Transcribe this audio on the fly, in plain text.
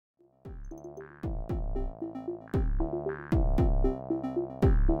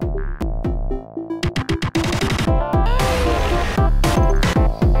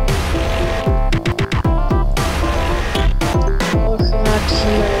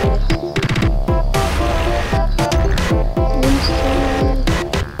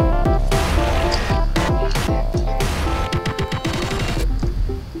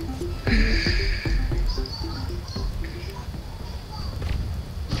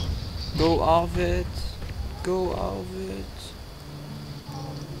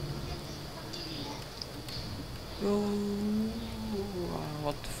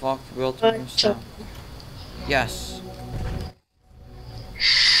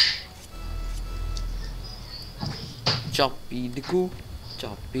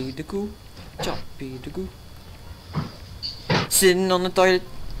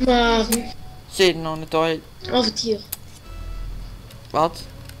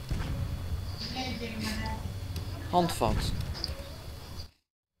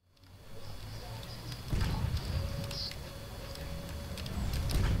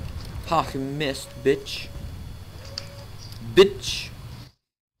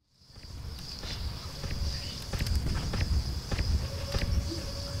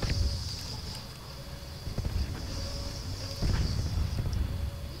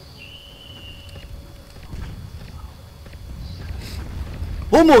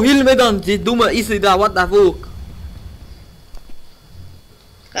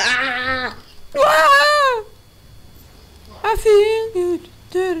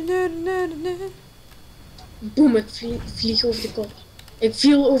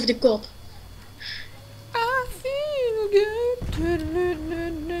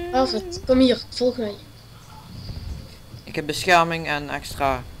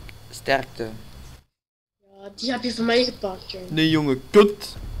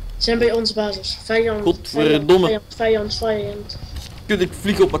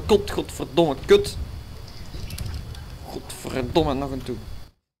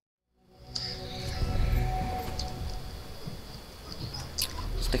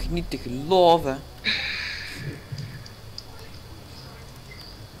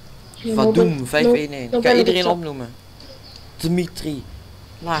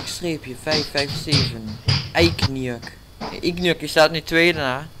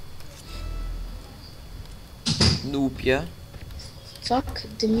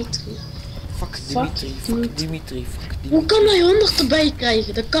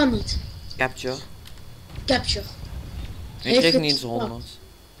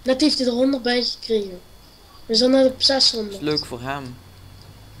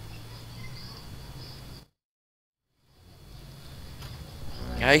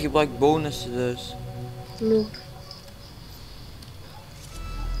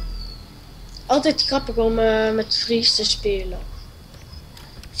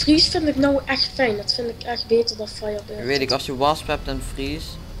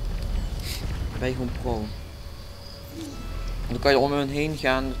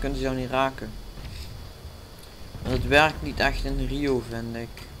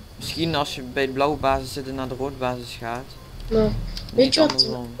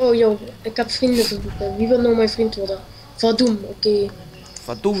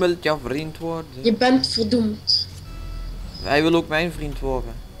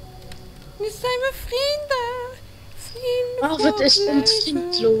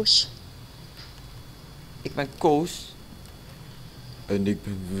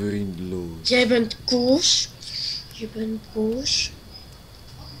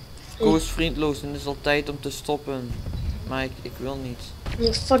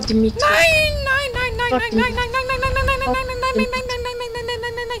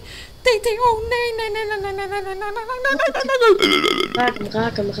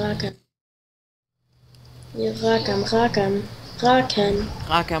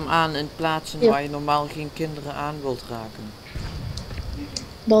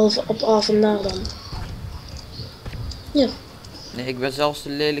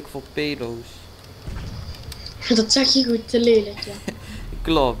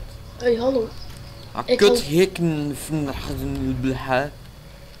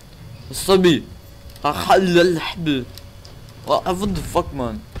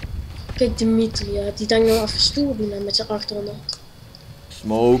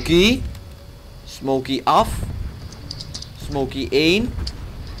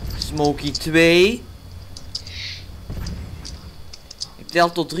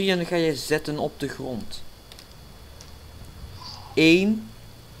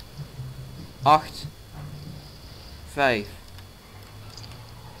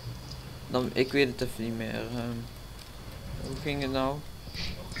Dan, ik weet het even niet meer. Hoe ging het nou?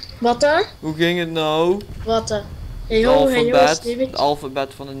 Wat dan? Hoe ging het nou? Wat dan? Het Hey alfabet, hey, het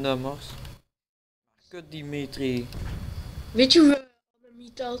alfabet van de nummers. Kut Dimitri. weet je hoe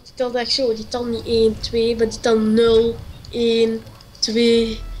die telt echt zo? Die telt niet 1, 2, maar die telt 0, 1,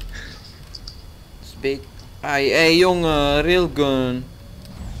 2. Hey jongen, railgun.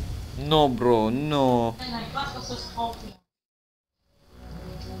 No bro, no.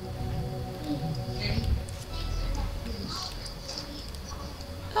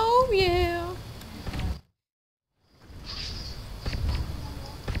 Oh yeah.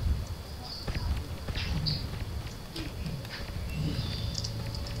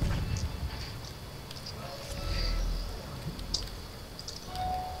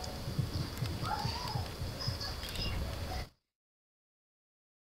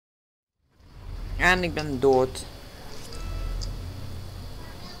 En ik ben dood.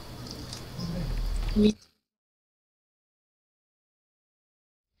 Niet.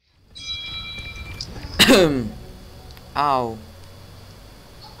 Auw.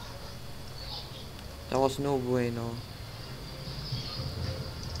 Dat was no bueno.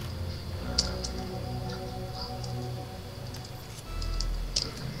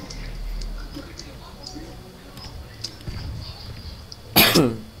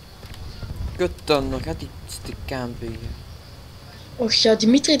 Kut dan gaat hij te campen. Och ja,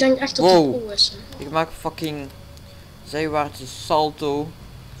 Dimitri denkt echt dat Wow. het pro is. Ik maak fucking zijwaartse salto.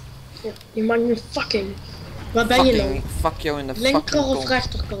 Ja, je maakt nu fucking. Waar ben je nou? Fuck jou in de Linker fucking of kont.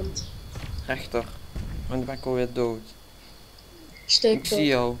 rechterkant? Rechter. Want dan ben ik alweer dood. Steek Ik zie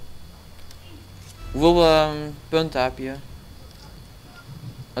jou. Hoeveel punten heb je?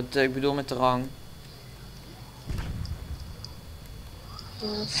 Ik bedoel met de rang.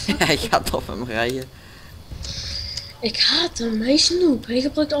 Hij gaat op hem rijden. Ik haat hem, hij is noob. Hij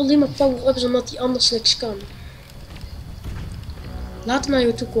gebruikt alleen maar power-ups omdat hij anders niks kan. Laat hem naar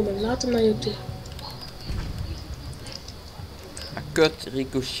jou toe komen, laat hem naar jou toe. Ah, kut,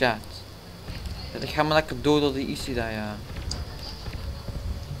 ricochet. Ja, ik ga maar lekker door door die easy daar, ja.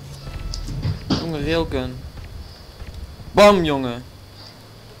 Jongen, railgun. Bam, jongen.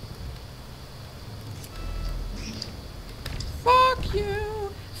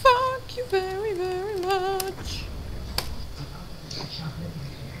 Fuck you very very much.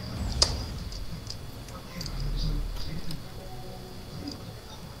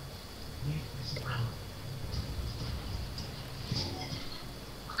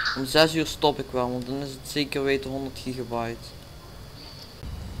 Om 6 uur stop ik wel, want dan is het zeker weten 100 gigabyte.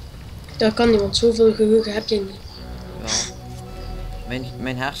 Dat kan niet, want zoveel geheugen heb je niet. Ja.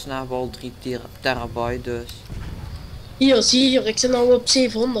 Mijn hersenen hebben al 3 terabyte dus. Hier, zie je hier, ik zit nou op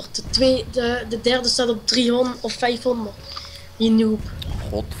 700. De derde staat op 300 of 500. Die noob.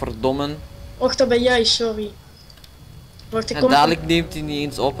 Godverdomme. Och, dat ben jij, sorry. Wacht, ik En kom... dadelijk neemt hij niet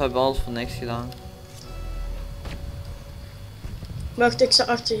eens op, hebben we alles voor niks gedaan. Wacht, ik sta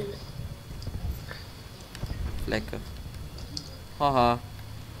achter je. Lekker. Haha.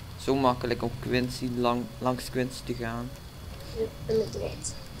 Zo makkelijk om Quincy langs Quincy te gaan. Ja,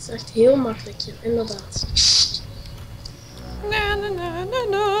 inderdaad. Het is echt heel makkelijk, ja, inderdaad. Na na na na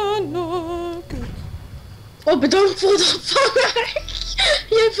na na. Oh, bedankt voor de opvang.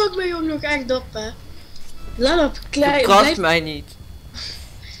 Jij vangt mij ook nog echt op, hè. Laat op, klein. Verkrast mij niet.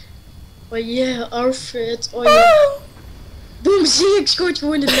 Oh yeah, Arvid. Oh yeah. Boom, zie ik schoot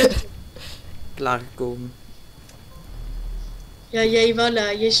gewoon de lucht. Klaargekomen. Ja, jij wel, hè.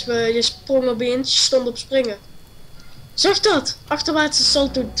 Je sprong opeens, je stond op springen. Zag dat? Achterwaartse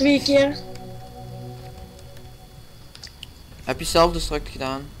salto 2 keer. Heb je zelf de struct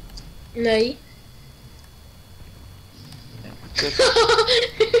gedaan? Nee. Ja, kut.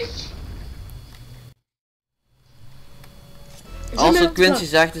 Als wat Quincy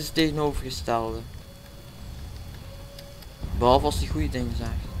zegt is het tegenovergestelde. Behalve als hij goede dingen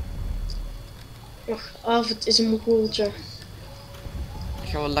zegt. Och, Arvid is een moekoeltje. Ik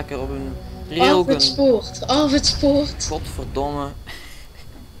ga wel lekker op een Arvid railgun. spoort, Arvid spoort. Godverdomme.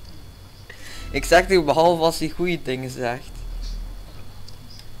 Ik zeg toch behalve als hij goede dingen zegt.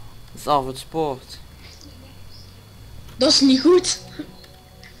 Dat is Arvid sport. Dat is niet goed.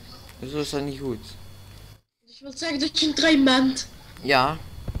 Zo is dat niet goed. Dus je wilt zeggen dat je een trein bent. Ja,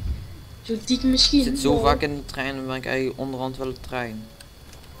 Zo dik misschien. ik zit zo maar- vaak in de trein en ben ik eigenlijk onderhand wel de trein.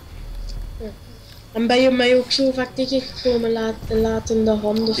 En ben je mij ook zo vaak tegengekomen laten de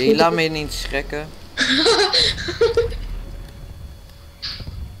handen Deel, laat me niet schrikken.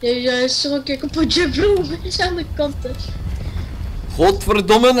 Ja, zo kijk op een jump is aan de kanten.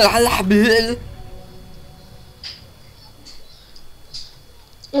 Godverdomme.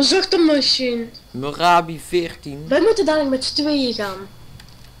 Een zuchtenmachine. Murabi 14. Wij moeten dadelijk met z'n tweeën gaan.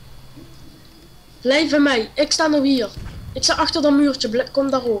 Blijf bij mij. Ik sta nou hier. Ik sta achter dat muurtje.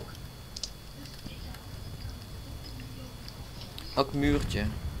 Kom daar ook. Ook muurtje.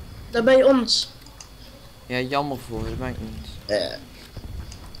 Daar bij ons. Ja, jammer voor, dat ben ik niet.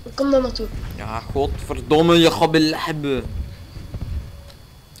 Kom daar naartoe. Ja, godverdomme, je gaat hebben.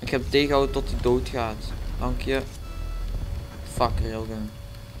 Ik heb tegenhouden tot hij doodgaat. Dank je. Fuck, railgun.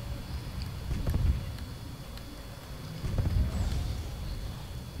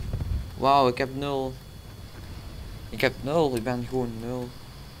 Wauw, ik heb 0. Ik heb 0, ik ben gewoon 0.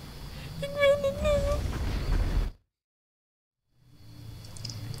 Ik ben het 0.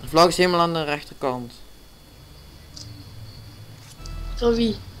 De vlag is helemaal aan de rechterkant. Voor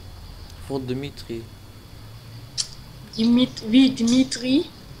wie? Voor Dimitri. Wie Dimitri?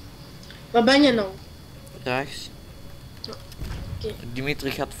 Waar ben je nou? Rechts. Okay.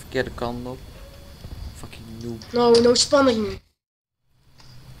 Dimitri gaat de verkeerde kant op. Fucking noob. Nou span ik niet.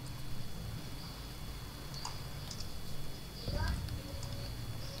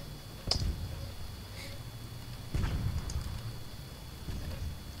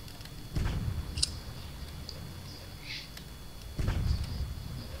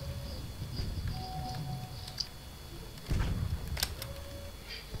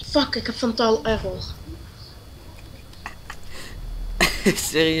 Fuck, ik heb frontaal error.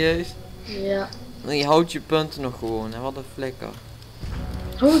 Serieus? Ja. Je houdt je punten nog gewoon, hè? Wat een flikker.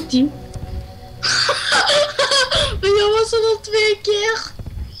 Houd die. Bij jou was het al 2 keer.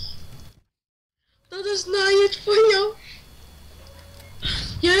 Dat is naaiend voor jou.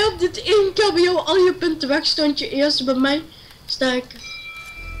 Jij hebt dit 1 keer bij jou al je punten weg, stond je eerst bij mij. Sta ik.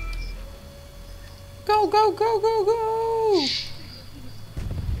 Go, go, go, go, go!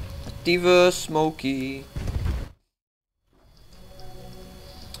 Actieve Smokey.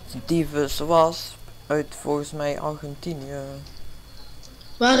 Actieve was uit volgens mij Argentinië.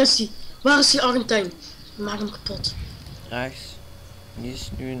 Waar is die? Waar is die Argentijn? Maak hem kapot. Rechts. Die is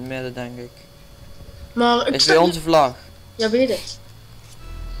nu in het midden, denk ik. Maar ik Is bij onze vlag. Ja, weet het.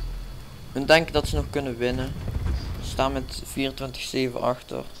 We denken dat ze nog kunnen winnen. We staan met 24-7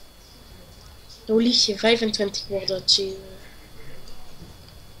 achter. Nou lieg je, 25 worden het zien.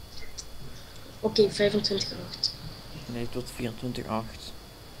 Oké, 25-8. Nee, tot 24-8.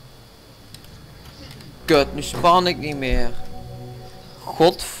 Kut, nu span ik niet meer.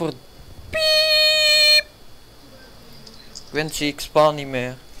 Godver... Piep! Quincy, ik span niet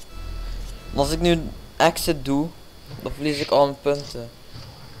meer. En als ik nu exit doe, dan verlies ik al mijn punten.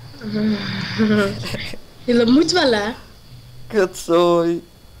 Dat moet wel, hè? Kutzooi.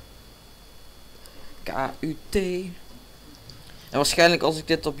 KUT. En waarschijnlijk als ik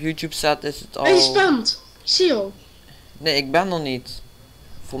dit op YouTube zet is het al... Hij spamt. Ik zie jou. Nee, ik ben er niet.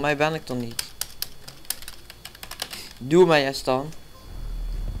 Voor mij ben ik er niet. Doe mij eens dan.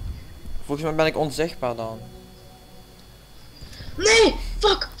 Volgens mij ben ik onzichtbaar dan. Nee!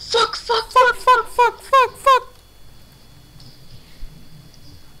 Fuck! Fuck! Fuck! Fuck, fuck, fuck, fuck, fuck.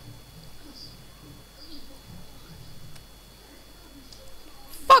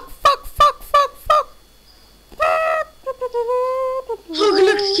 Fuck, fuck, fuck, fuck, fuck. Oh,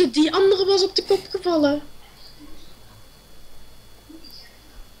 gelukkig, die andere was op de kop gevallen.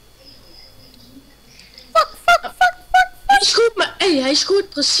 Fuck, fuck, fuck, fuck. Hij schoot me, hij schoot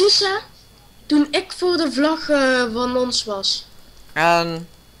precies, hè, toen ik voor de vlag van ons was. En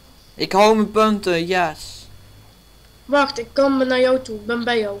ik hou mijn punten, yes. Wacht, ik kom naar jou toe, ik ben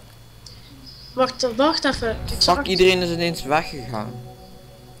bij jou. Wacht even. Fuck, iedereen is ineens weggegaan.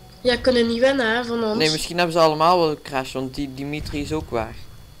 Jij kunnen niet winnen, hè, van ons. Nee, misschien hebben ze allemaal wel crash, want die Dimitri is ook weg.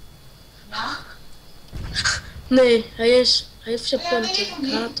 Nee, hij heeft zijn punten.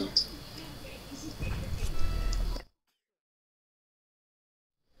 Ik haat dat.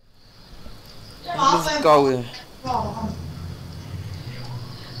 Ik ben verkouden.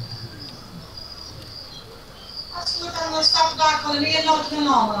 Als je aan de stapdag van de Nederlands geen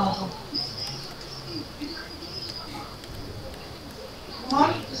auto.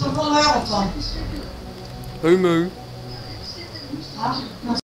 Mooi, is een volle wereld dan. Heumu. Ja,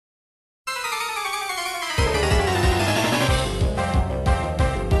 dan